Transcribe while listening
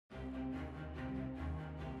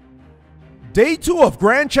Day 2 of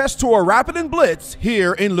Grand Chess Tour Rapid and Blitz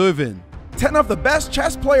here in Leuven. 10 of the best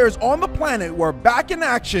chess players on the planet were back in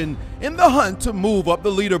action in the hunt to move up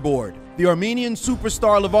the leaderboard. The Armenian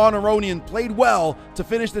superstar Leuven played well to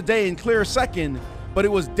finish the day in clear second, but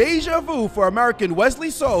it was deja vu for American Wesley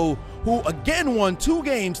So, who again won 2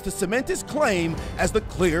 games to cement his claim as the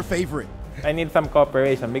clear favorite. I need some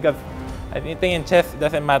cooperation because I think in chess it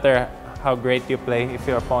doesn't matter how great you play. If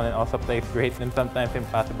your opponent also plays great, then sometimes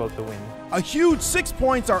impossible to win. A huge 6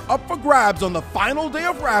 points are up for grabs on the final day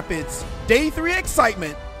of Rapids. Day 3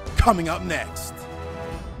 excitement coming up next.